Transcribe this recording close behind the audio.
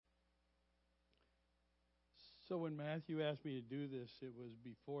So when Matthew asked me to do this, it was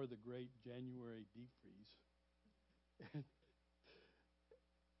before the great January deep freeze,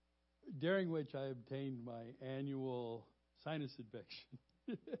 during which I obtained my annual sinus infection.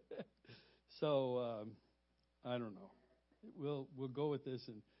 So I don't know. We'll go with this,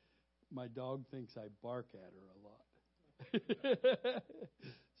 and my dog thinks I bark at her a lot.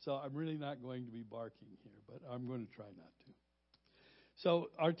 So I'm really not going to be barking here, but I'm going to try not to. So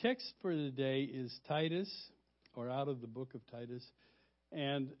our text for the day is Titus, or out of the book of Titus.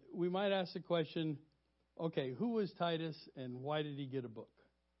 And we might ask the question, okay, who was Titus and why did he get a book?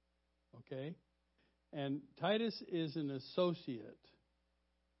 Okay? And Titus is an associate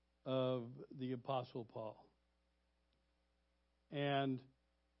of the Apostle Paul. And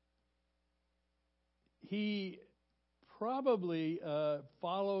he probably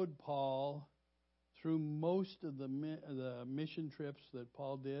followed Paul through most of the mission trips that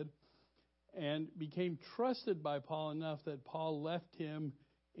Paul did, and became trusted by Paul enough that Paul left him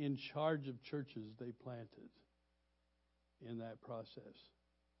in charge of churches they planted in that process,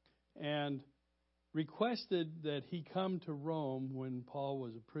 and requested that he come to Rome when Paul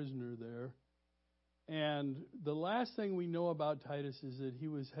was a prisoner there. And the last thing we know about Titus is that he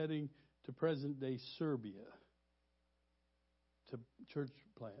was heading to present-day Serbia to church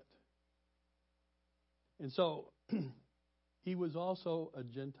plant. And so he was also a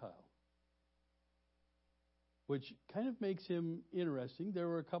Gentile, which kind of makes him interesting. There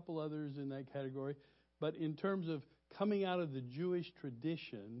were a couple others in that category, but in terms of coming out of the Jewish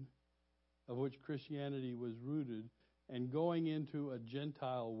tradition of which Christianity was rooted and going into a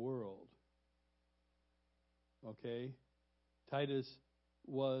Gentile world, okay, Titus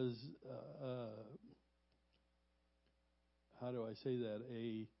was, how do I say that,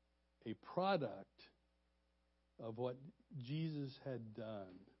 a product of what Jesus had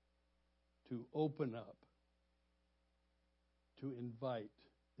done to open up, to invite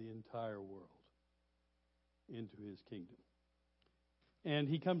the entire world into his kingdom. And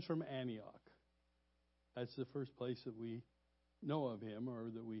he comes from Antioch. That's the first place that we know of him or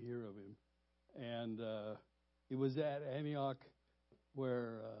that we hear of him. And it was at Antioch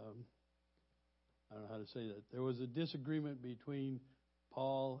where, I don't know how to say that, there was a disagreement between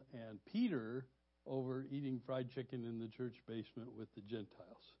Paul and Peter over eating fried chicken in the church basement with the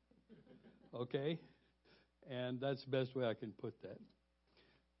Gentiles. Okay? And that's the best way I can put that.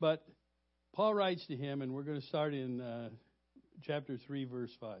 But Paul writes to him, and we're going to start in chapter 3,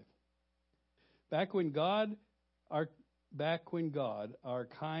 verse 5. Back when God, our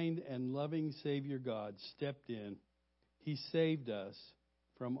kind and loving Savior God, stepped in, he saved us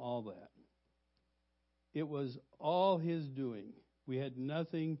from all that. It was all his doing. We had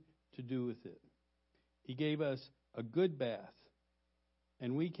nothing to do with it. He gave us a good bath,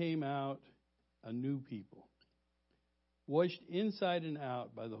 and we came out a new people, washed inside and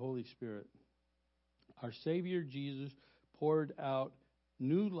out by the Holy Spirit. Our Savior Jesus poured out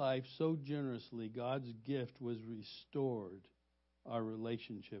new life so generously, God's gift was restored, our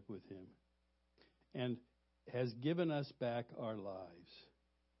relationship with him, and has given us back our lives.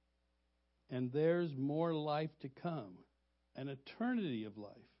 And there's more life to come, an eternity of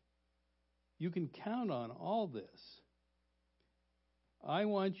life. You can count on all this. I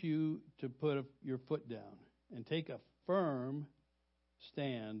want you to put your foot down and take a firm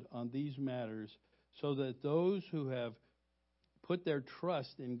stand on these matters so that those who have put their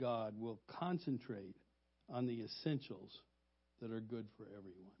trust in God will concentrate on the essentials that are good for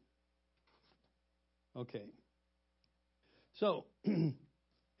everyone. Okay. So,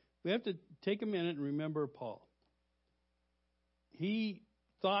 we have to take a minute and remember Paul. He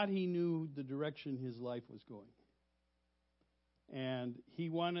thought he knew the direction his life was going. And he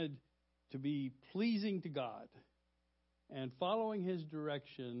wanted to be pleasing to God. And following his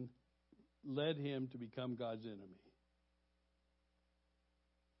direction led him to become God's enemy.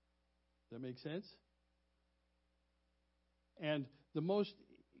 Does that make sense? And the most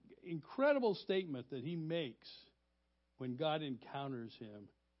incredible statement that he makes when God encounters him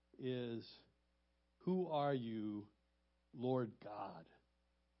is, "Who are you, Lord God?"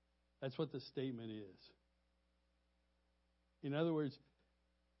 That's what the statement is. In other words,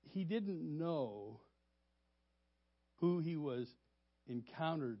 he didn't know who he was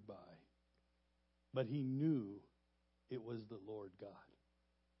encountered by, but he knew it was the Lord God.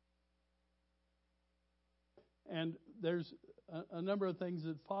 And there's a number of things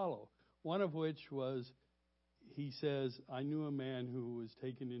that follow. One of which was, he says, I knew a man who was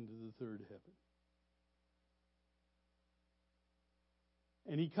taken into the third heaven.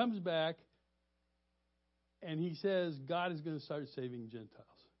 And he comes back and he says, God is going to start saving Gentiles.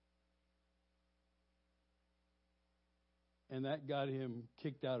 And that got him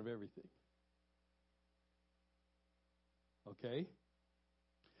kicked out of everything. Okay?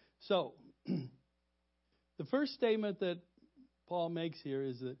 So, the first statement that Paul makes here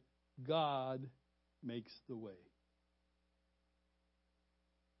is that God makes the way.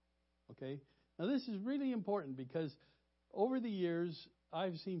 Okay? Now, this is really important because over the years,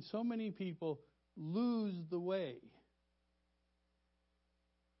 I've seen so many people lose the way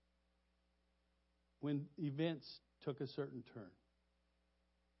when events took a certain turn.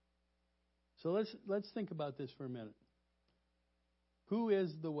 So let's think about this for a minute. Who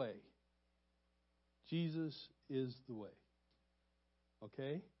is the way? Jesus is the way.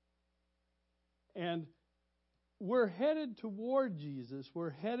 Okay? And we're headed toward Jesus. We're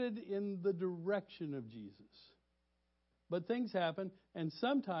headed in the direction of Jesus. But things happen, and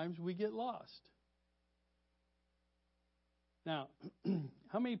sometimes we get lost. Now,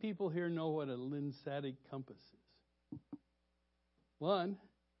 how many people here know what a lymphatic compass is? 1,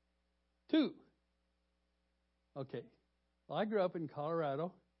 2. Okay. Well, I grew up in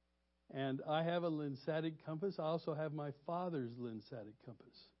Colorado, and I have a lymphatic compass. I also have my father's lymphatic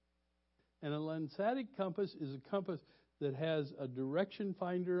compass. And a lymphatic compass is a compass that has a direction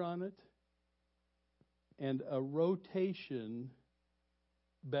finder on it and a rotation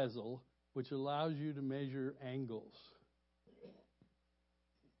bezel, which allows you to measure angles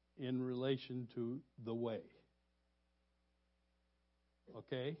in relation to the way.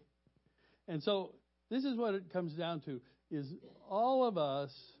 Okay? And so this is what it comes down to, is all of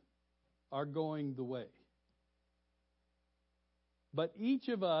us are going the way. But each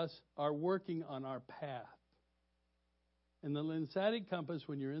of us are working on our path. And the lymphatic compass,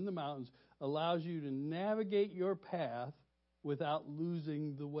 when you're in the mountains, allows you to navigate your path without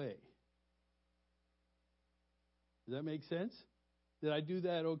losing the way. Does that make sense? Did I do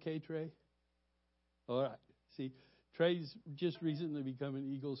that okay, Trey? All right. See, Trey's just recently become an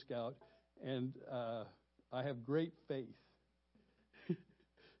Eagle Scout, and I have great faith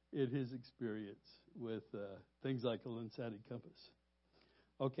in his experience with things like a lymphatic compass.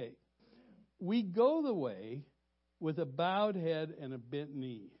 Okay. We go the way with a bowed head and a bent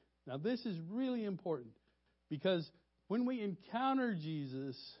knee. Now, this is really important because when we encounter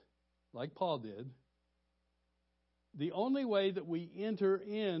Jesus, like Paul did, the only way that we enter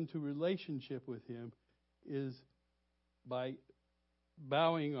into relationship with him is by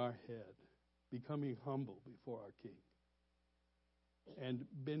bowing our head, becoming humble before our King, and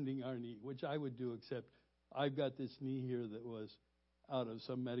bending our knee, which I would do, except I've got this knee here that was out of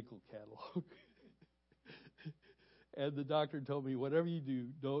some medical catalog. And the doctor told me, whatever you do,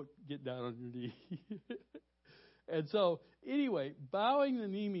 don't get down on your knee. And so, anyway, bowing the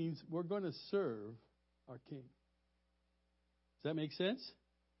knee means we're going to serve our King. Does that make sense?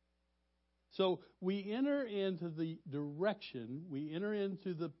 So we enter into the direction, we enter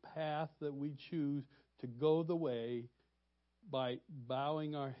into the path that we choose to go the way by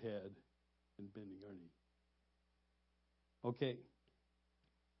bowing our head and bending our knee. Okay.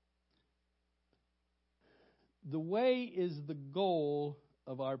 The way is the goal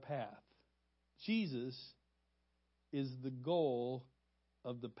of our path. Jesus is the goal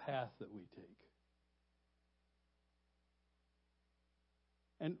of the path that we take.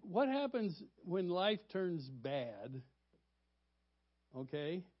 And what happens when life turns bad,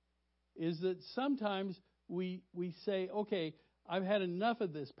 okay, is that sometimes we say, okay, I've had enough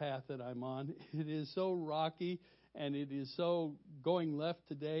of this path that I'm on. It is so rocky and it is so going left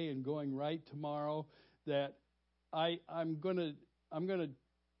today and going right tomorrow that I'm gonna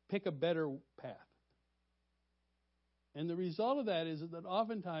pick a better path. And the result of that is that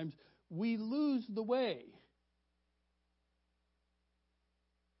oftentimes we lose the way.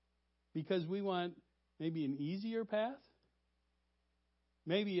 Because we want maybe an easier path,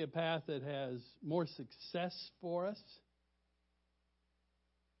 maybe a path that has more success for us.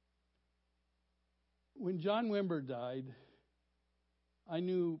 When John Wimber died, I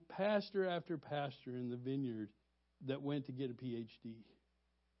knew pastor after pastor in the Vineyard that went to get a PhD.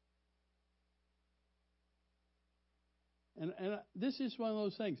 And this is one of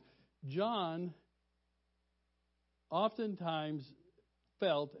those things. John oftentimes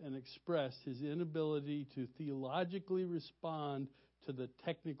felt and expressed his inability to theologically respond to the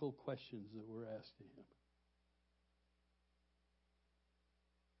technical questions that were asked to him.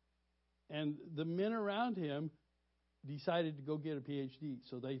 And the men around him decided to go get a PhD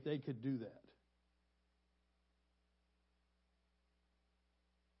so they could do that.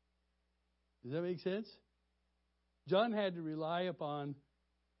 Does that make sense? John had to rely upon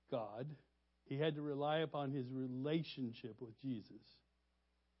God. He had to rely upon his relationship with Jesus.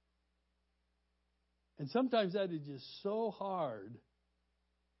 And sometimes that is just so hard,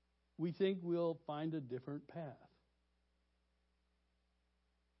 we think we'll find a different path.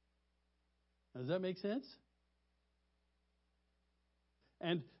 Does that make sense?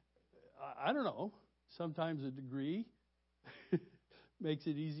 And I don't know, sometimes a degree makes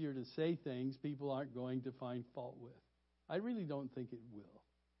it easier to say things people aren't going to find fault with. I really don't think it will.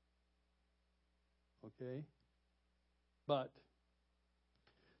 Okay? But,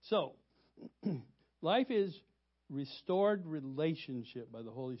 so, life is restored relationship by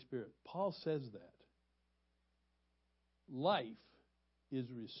the Holy Spirit. Paul says that. Life is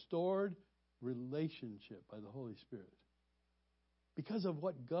restored relationship by the Holy Spirit. Because of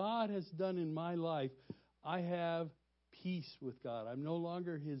what God has done in my life, I have peace with God. I'm no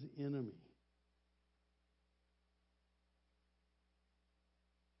longer His enemy.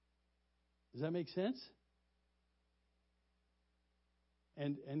 Does that make sense?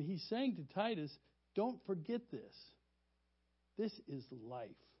 And he's saying to Titus, don't forget this. This is life.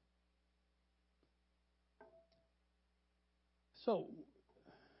 So,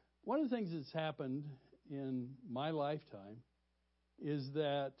 one of the things that's happened in my lifetime is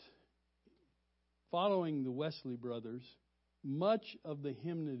that following the Wesley brothers, much of the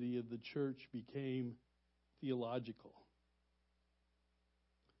hymnody of the church became theological.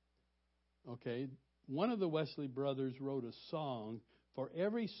 Okay? One of the Wesley brothers wrote a song for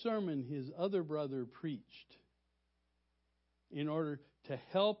every sermon his other brother preached in order to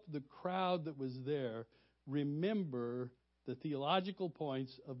help the crowd that was there remember the theological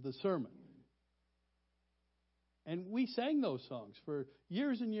points of the sermon. And we sang those songs for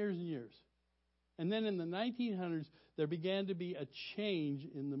years and years and years. And then in the 1900s, there began to be a change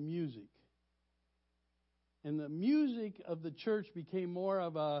in the music. And the music of the church became more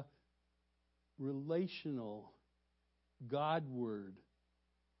of a relational, Godward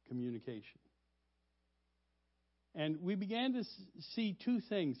communication. And we began to see two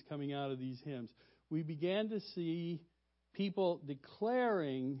things coming out of these hymns. We began to see people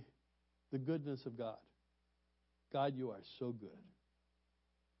declaring the goodness of God. God, you are so good.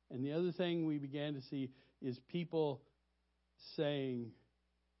 And the other thing we began to see is people saying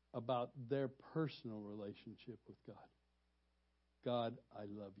about their personal relationship with God. God, I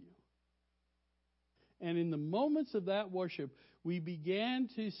love you. And in the moments of that worship, we began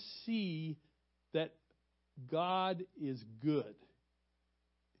to see that God is good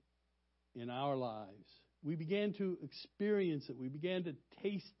in our lives. We began to experience it. We began to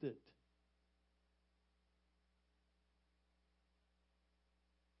taste it.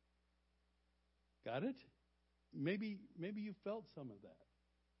 Got it? Maybe you felt some of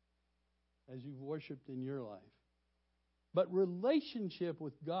that as you've worshiped in your life. But relationship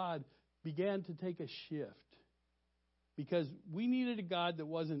with God began to take a shift because we needed a God that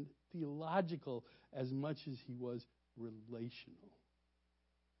wasn't theological as much as He was relational.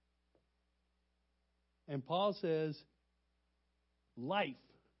 And Paul says, life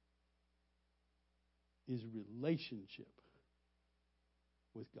is relationship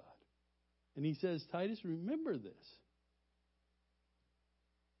with God. And he says, Titus, remember this.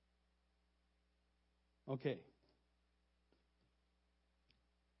 Okay.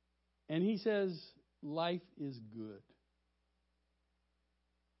 And he says, life is good.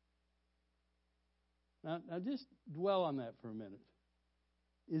 Now just dwell on that for a minute.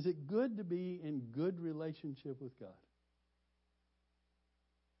 Is it good to be in good relationship with God?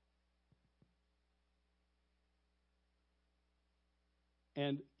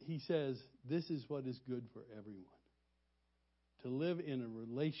 And he says, this is what is good for everyone. To live in a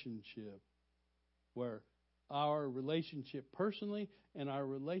relationship where our relationship personally and our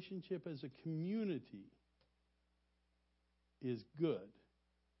relationship as a community is good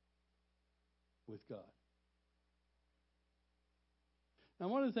with God. Now,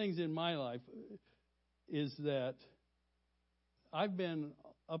 one of the things in my life is that I've been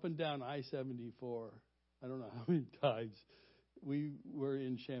up and down I-74, I don't know how many times. We were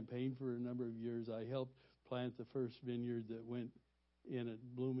in Champaign for a number of years. I helped plant the first vineyard that went in at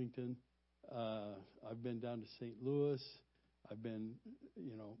Bloomington. I've been down to St. Louis. I've been,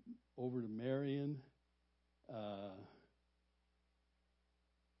 over to Marion.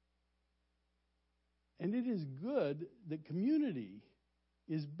 And it is good that community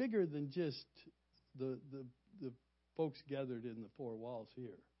is bigger than just the folks gathered in the four walls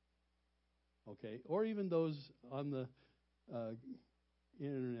here. Okay? Or even those on the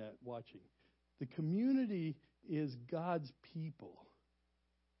internet watching. The community is God's people.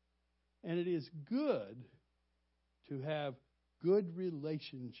 And it is good to have good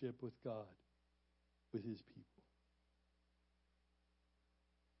relationship with God, with His people.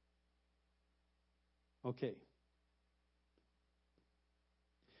 Okay.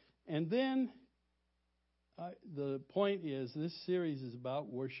 And then the point is, this series is about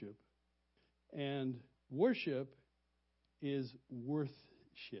worship. And worship is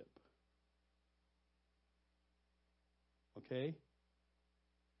worthship. Okay?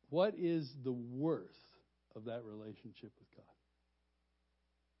 What is the worth of that relationship with God?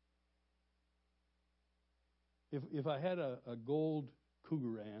 If I had a gold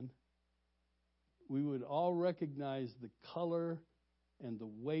Cougaran, we would all recognize the color and the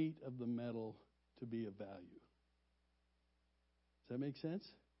weight of the metal to be of value. Does that make sense?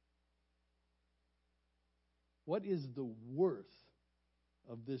 What is the worth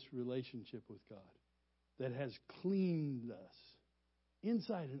of this relationship with God that has cleaned us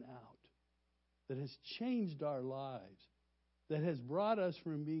inside and out, that has changed our lives, that has brought us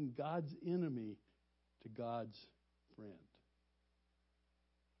from being God's enemy to God's friend?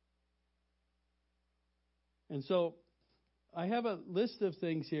 And so I have a list of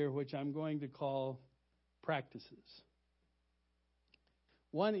things here which I'm going to call practices.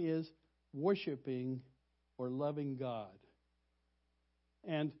 One is worshiping or loving God.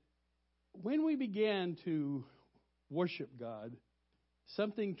 And when we begin to worship God,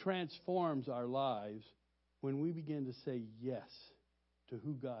 something transforms our lives when we begin to say yes to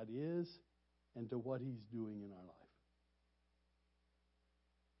who God is and to what He's doing in our life.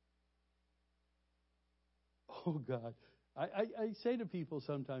 Oh, God. I say to people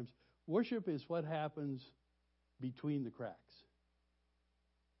sometimes, worship is what happens between the cracks.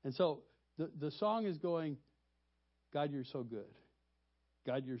 And so the song is going, God, you're so good.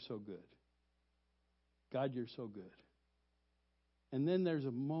 God, you're so good. God, you're so good. And then there's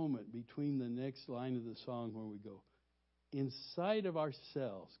a moment between the next line of the song where we go, inside of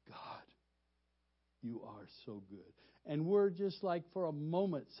ourselves, God, you are so good. And we're just like for a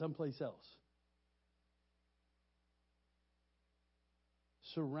moment someplace else.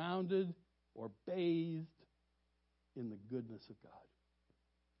 Surrounded or bathed in the goodness of God.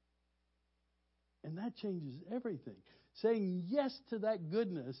 And that changes everything. Saying yes to that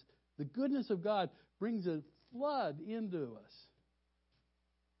goodness, the goodness of God, brings a flood into us.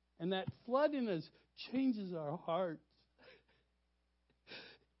 And that flood in us changes our hearts.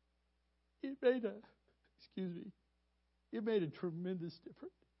 It made a tremendous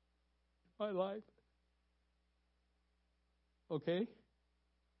difference in my life. Okay?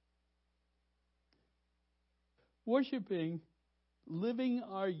 Worshiping, living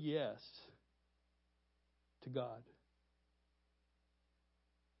our yes to God.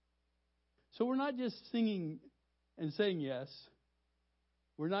 So we're not just singing and saying yes.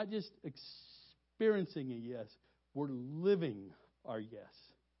 We're not just experiencing a yes. We're living our yes.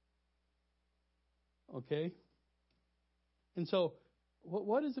 Okay? And so,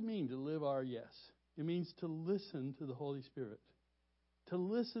 what does it mean to live our yes? It means to listen to the Holy Spirit. To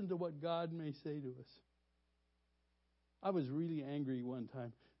listen to what God may say to us. I was really angry one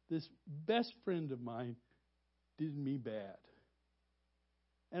time. This best friend of mine did me bad.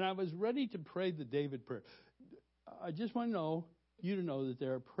 And I was ready to pray the David prayer. I just want you to know that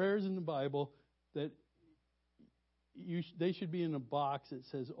there are prayers in the Bible that they should be in a box that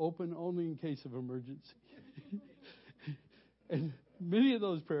says open only in case of emergency. And many of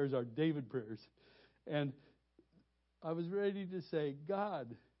those prayers are David prayers. And I was ready to say,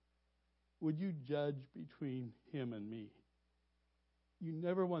 God, would you judge between him and me? You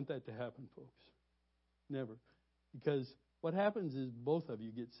never want that to happen, folks. Never. Because what happens is both of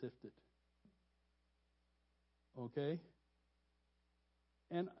you get sifted. Okay?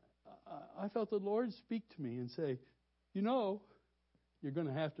 And I felt the Lord speak to me and say, you're going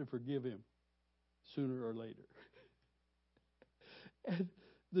to have to forgive him sooner or later. And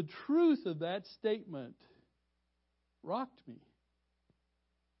the truth of that statement rocked me.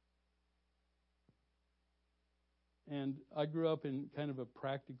 And I grew up in kind of a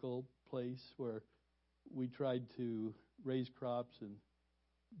practical place where we tried to raise crops and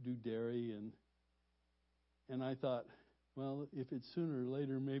do dairy. And I thought, well, if it's sooner or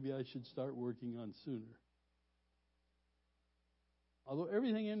later, maybe I should start working on sooner. Although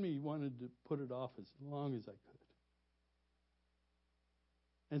everything in me wanted to put it off as long as I could.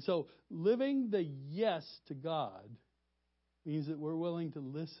 And so living the yes to God means that we're willing to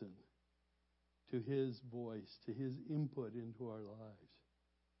listen to His voice, to His input into our lives.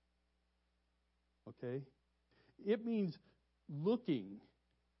 Okay? It means looking,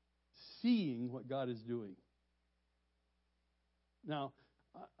 seeing what God is doing. Now,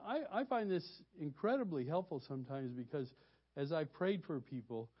 I find this incredibly helpful sometimes because as I prayed for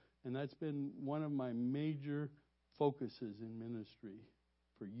people, and that's been one of my major focuses in ministry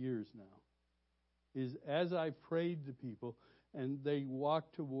for years now, is as I prayed to people and they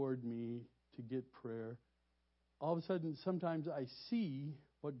walk toward me to get prayer, all of a sudden, sometimes I see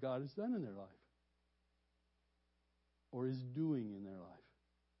what God has done in their life or is doing in their life.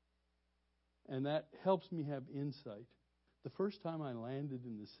 And that helps me have insight. The first time I landed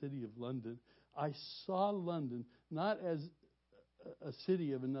in the city of London, I saw London not as a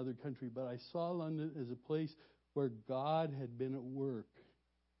city of another country, but I saw London as a place where God had been at work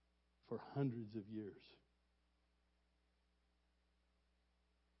for hundreds of years.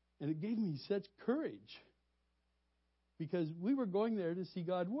 And it gave me such courage because we were going there to see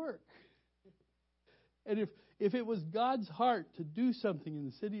God work. And if it was God's heart to do something in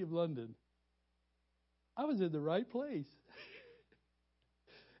the city of London, I was in the right place.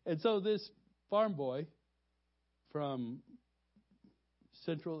 And so this farm boy from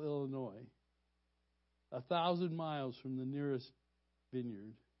central Illinois, 1,000 miles from the nearest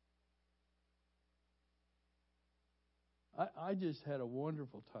vineyard, I just had a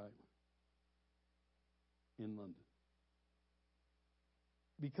wonderful time in London.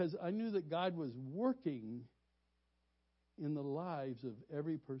 Because I knew that God was working in the lives of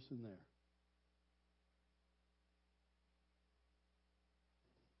every person there.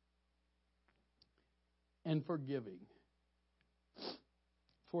 And forgiving.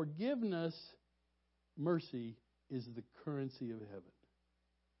 Forgiveness, mercy, is the currency of heaven.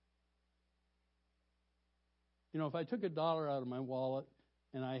 You know, if I took $1 out of my wallet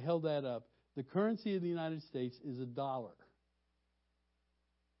and I held that up, the currency of the United States is $1.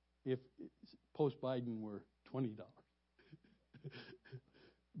 If post-Biden were $20.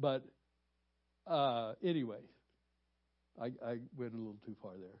 But anyway, I went a little too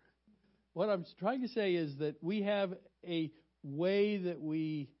far there. What I'm trying to say is that we have a way that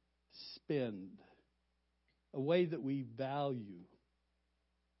we spend, a way that we value.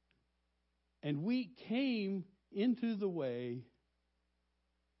 And we came into the way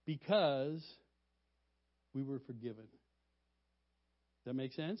because we were forgiven. Does that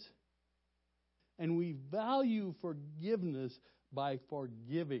make sense? And we value forgiveness by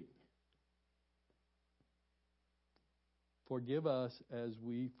forgiving. Forgive us as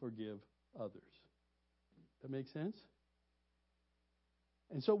we forgive others. That make sense?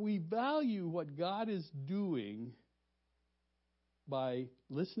 And so we value what God is doing by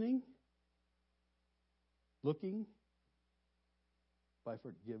listening, looking, by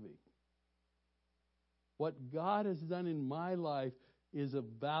forgiving. What God has done in my life is of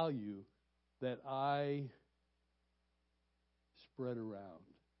value that I spread around.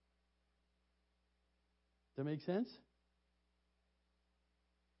 Does that make sense?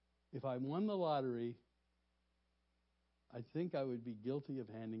 If I won the lottery, I think I would be guilty of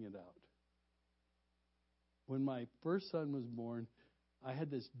handing it out. When my first son was born, I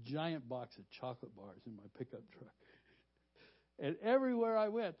had this giant box of chocolate bars in my pickup truck. And everywhere I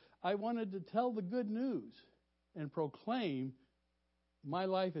went, I wanted to tell the good news and proclaim my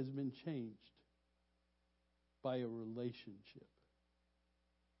life has been changed by a relationship.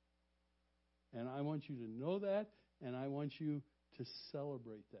 And I want you to know that, and I want you to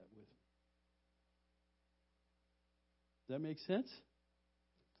celebrate that with me. Does that make sense?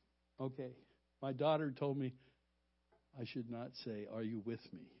 Okay. My daughter told me I should not say, "Are you with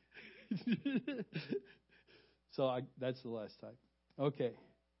me?" So that's the last time. Okay.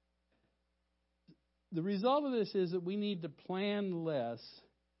 The result of this is that we need to plan less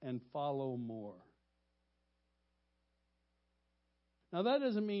and follow more. Now, that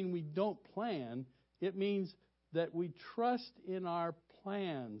doesn't mean we don't plan. It means that we trust in our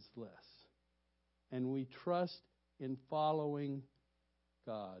plans less. And we trust in following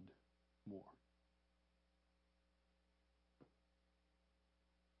God more.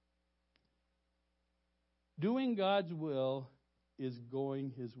 Doing God's will is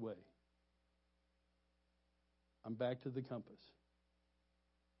going His way. I'm back to the compass.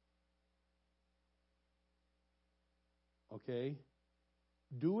 Okay?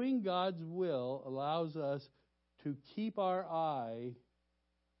 Doing God's will allows us to keep our eye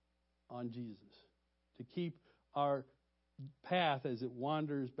on Jesus, to keep our path as it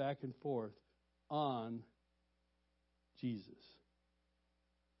wanders back and forth on Jesus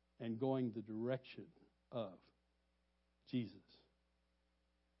and going the direction of Jesus.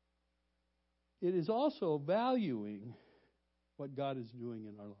 It is also valuing what God is doing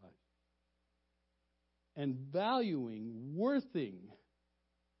in our lives and valuing,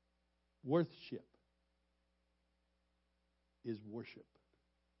 worthship is worship.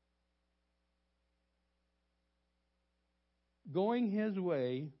 Going His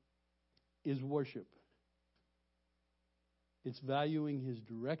way is worship. It's valuing His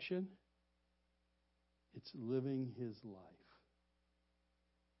direction It's living His life.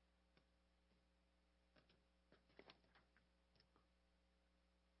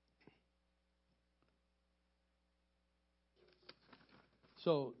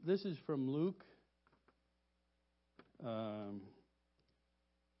 So this is from Luke.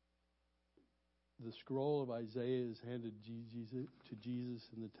 The scroll of Isaiah is handed to Jesus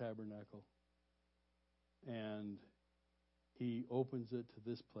in the tabernacle. And he opens it to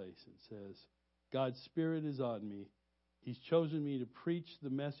this place and says, God's Spirit is on me. He's chosen me to preach the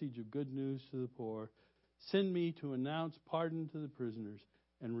message of good news to the poor. Send me to announce pardon to the prisoners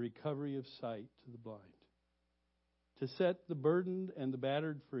and recovery of sight to the blind. To set the burdened and the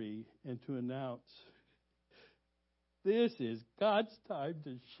battered free, and to announce, this is God's time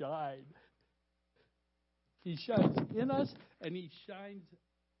to shine. He shines in us, and He shines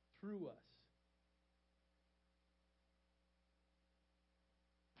through us.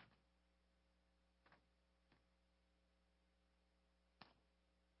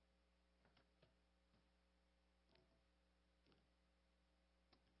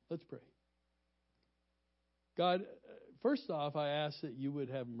 Let's pray. God, first off, I ask that you would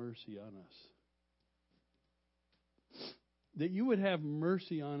have mercy on us. That you would have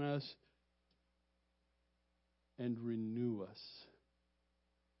mercy on us and renew us.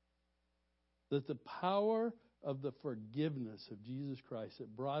 That the power of the forgiveness of Jesus Christ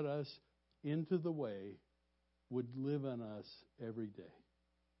that brought us into the way would live in us every day.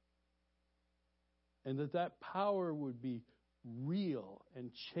 And that power would be real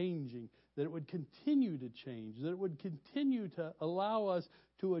and changing, that it would continue to change, that it would continue to allow us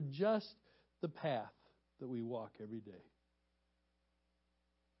to adjust the path that we walk every day.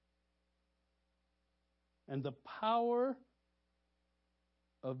 And the power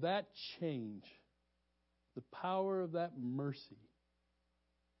of that change, the power of that mercy,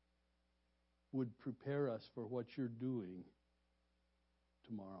 would prepare us for what you're doing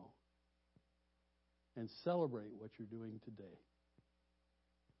tomorrow. And celebrate what you're doing today.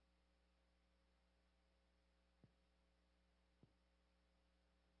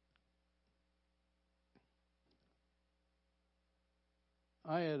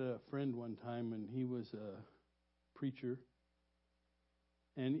 I had a friend one time, and he was a preacher.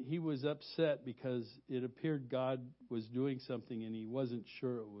 And he was upset because it appeared God was doing something, and he wasn't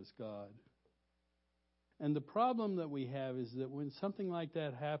sure it was God. And the problem that we have is that when something like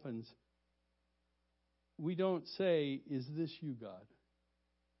that happens, we don't say, is this you, God?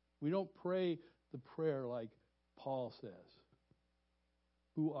 We don't pray the prayer like Paul says.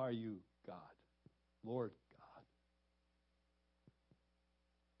 Who are you, God? Lord God.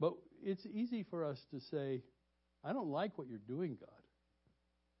 But it's easy for us to say, I don't like what you're doing, God.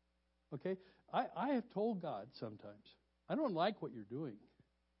 Okay? I have told God sometimes, I don't like what you're doing.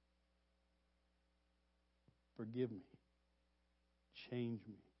 Forgive me. Change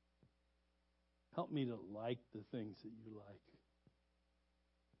me. Help me to like the things that you like.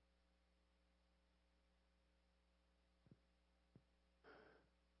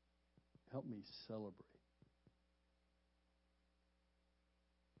 Help me celebrate.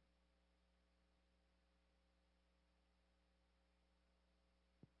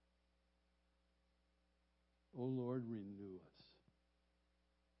 Oh Lord, renew us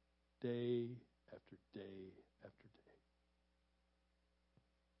day after day after day.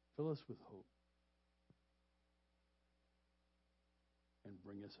 Fill us with hope and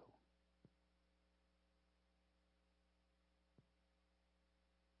bring us home.